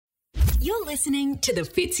You're listening to the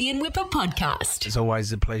Fitzy and Whipper podcast. It's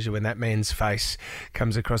always a pleasure when that man's face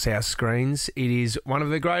comes across our screens. It is one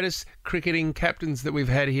of the greatest cricketing captains that we've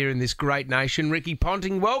had here in this great nation. Ricky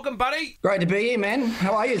Ponting, welcome, buddy. Great to be here, man.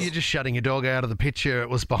 How are you? You're just shutting your dog out of the picture. It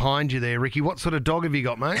was behind you there, Ricky. What sort of dog have you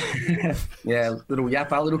got, mate? Yeah, little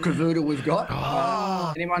yapper, little cavoodle we've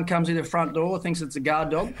got. Anyone comes in the front door, thinks it's a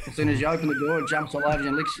guard dog. As soon as you open the door, it jumps all over you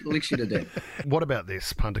and licks you to death. What about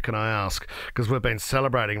this, punter, can I ask? Because we've been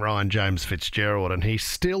celebrating Ryan James Fitzgerald, and he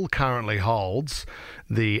still currently holds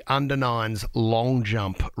the under-9s long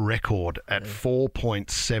jump record at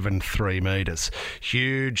 4.73 metres.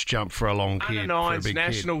 Huge jump for a long kid. Under-9s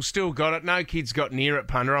national still got it. No kid's got near it,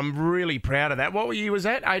 punter. I'm really proud of that. What year was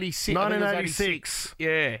that? 86? 1986.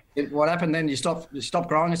 Yeah. What happened then? You stopped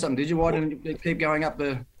growing or something, did you? Why didn't you keep going up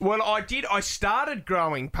the... Well, I did. I started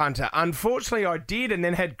growing, punter. Unfortunately, I did, and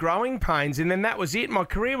then had growing pains, and then that was it. My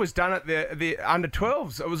career was done at the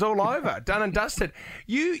under-12s. It was all over, done and dusted.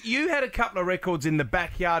 You had a couple of records in the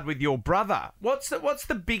backyard with your brother. What's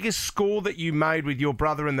the biggest score that you made with your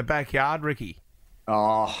brother in the backyard, Ricky?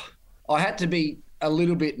 Oh, I had to be a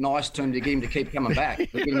little bit nice to him to get him to keep coming back, to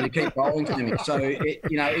get him to keep rolling to me. So,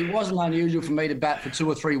 it wasn't unusual for me to bat for 2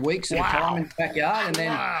 or 3 weeks at a time in the backyard, and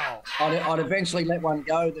then I'd eventually let one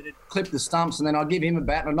go that had clipped the stumps, and then I'd give him a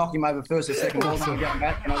bat and I'd knock him over first or second ball and I'd go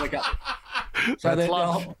back and I'd wake up. So they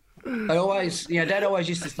always, Dad always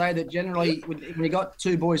used to say that generally when you got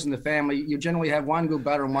 2 boys in the family, you generally have one good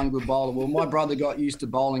batter and one good bowler. Well, my brother got used to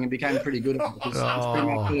bowling and became pretty good at it because it's pretty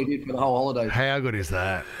much all he did for the whole holiday. How good is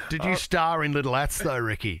that? Did you star in Little Ats though,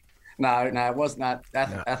 Ricky? No, it wasn't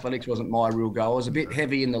that. Athletics wasn't my real goal. I was a bit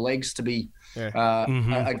heavy in the legs to be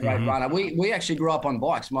a great runner. We actually grew up on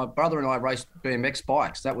bikes. My brother and I raced BMX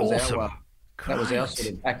bikes. That was awesome. That was our sort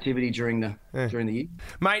of activity during the year.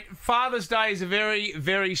 Mate, Father's Day is a very,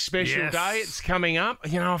 very special day. It's coming up.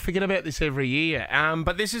 I forget about this every year.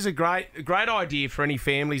 But this is a great idea for any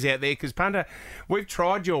families out there because, punter, we've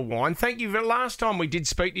tried your wine. Thank you. Last time we did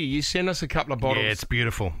speak to you, you sent us a couple of bottles. Yeah, it's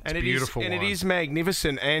beautiful. It's beautiful wine. And it is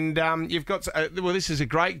magnificent. And you've got... this is a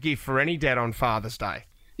great gift for any dad on Father's Day.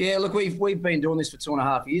 Yeah, look, we've been doing this for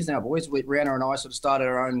 2.5 years now, boys. Rihanna and I sort of started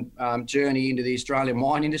our own journey into the Australian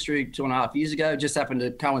wine industry 2.5 years ago. It just happened to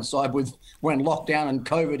coincide with when lockdown and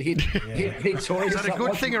COVID hit Victoria. Is that a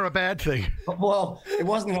good thing or a bad thing? Well, it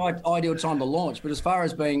wasn't the ideal time to launch, but as far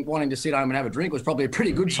as wanting to sit home and have a drink was probably a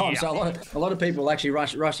pretty good time. So a lot of people actually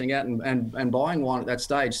rushing out and buying wine at that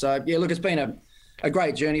stage. So, yeah, look, it's been a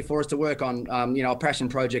great journey for us to work on, a passion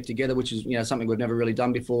project together, which is, something we've never really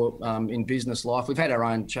done before in business life. We've had our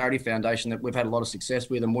own charity foundation that we've had a lot of success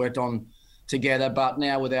with and worked on together, but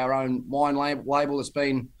now with our own wine label, it's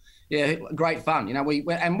been, great fun.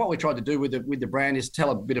 And what we tried to do with the brand is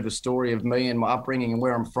tell a bit of a story of me and my upbringing and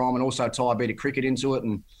where I'm from, and also tie a bit of cricket into it.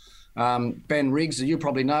 And Ben Riggs, you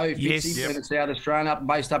probably know, yes, Ben at South Australia,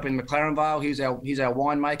 based up in McLaren Vale. He's our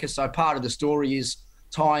winemaker. So part of the story is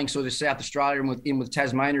tying sort of South Australia in with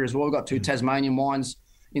Tasmania as well. We've got 2 Tasmanian wines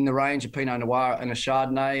in the range, a Pinot Noir and a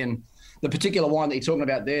Chardonnay. And the particular wine that you're talking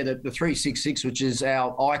about there, the 366, which is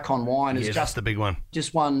our icon wine, is just the big one.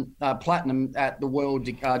 Just won platinum at the World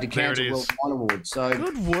Decanter World Wine Award. So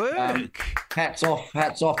good work. Hats off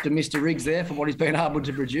to Mr. Riggs there for what he's been able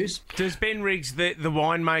to produce. Does Ben Riggs, the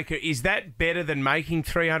winemaker, is that better than making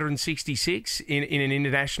 366 in an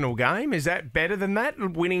international game? Is that better than that,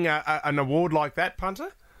 winning an award like that,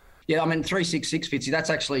 punter? Yeah, 366,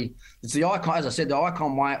 Fitzy, it's the icon, as I said, the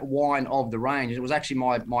icon wine of the range. It was actually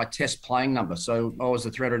my test playing number. So I was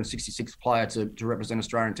the 366th player to represent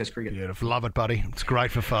Australian Test cricket. Beautiful. Love it, buddy. It's great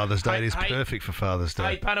for Father's Day. It is perfect for Father's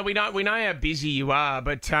Day. Hey, punter, we know how busy you are,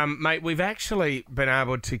 but, mate, we've actually been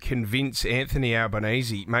able to convince Anthony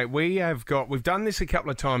Albanese. Mate, we've done this a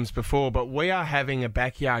couple of times before, but we are having a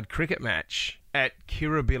backyard cricket match at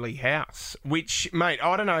Kirribilli House, which, mate,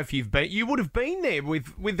 I don't know if you've been. You would have been there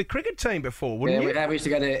with the cricket team before, wouldn't you? Yeah, we used to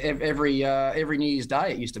go there every New Year's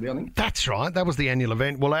Day. It used to be, I think. That's right. That was the annual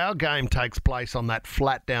event. Well, our game takes place on that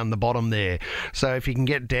flat down the bottom there. So if you can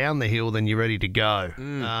get down the hill, then you're ready to go.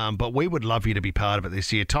 But we would love you to be part of it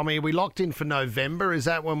this year. Tommy, are we locked in for November? Is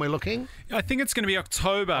that when we're looking? I think it's going to be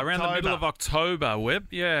October, around the middle of October, Webb.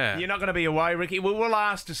 Yeah. You're not going to be away, Ricky. We'll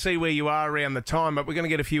ask to see where you are around the time, but we're going to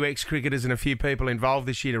get a few ex-cricketers and a few people involved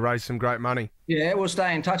this year to raise some great money. Yeah, we'll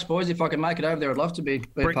stay in touch, boys. If I can make it over there, I'd love to be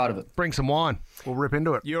part of it. Bring some wine. We'll rip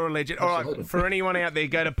into it. You're a legend. All right, for anyone out there,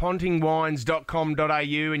 go to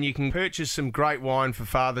pontingwines.com.au and you can purchase some great wine for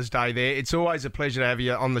Father's Day there. It's always a pleasure to have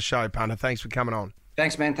you on the show, punter. Thanks for coming on.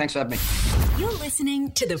 Thanks, man. Thanks for having me. You're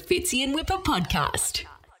listening to the Fitzy and Whipper podcast.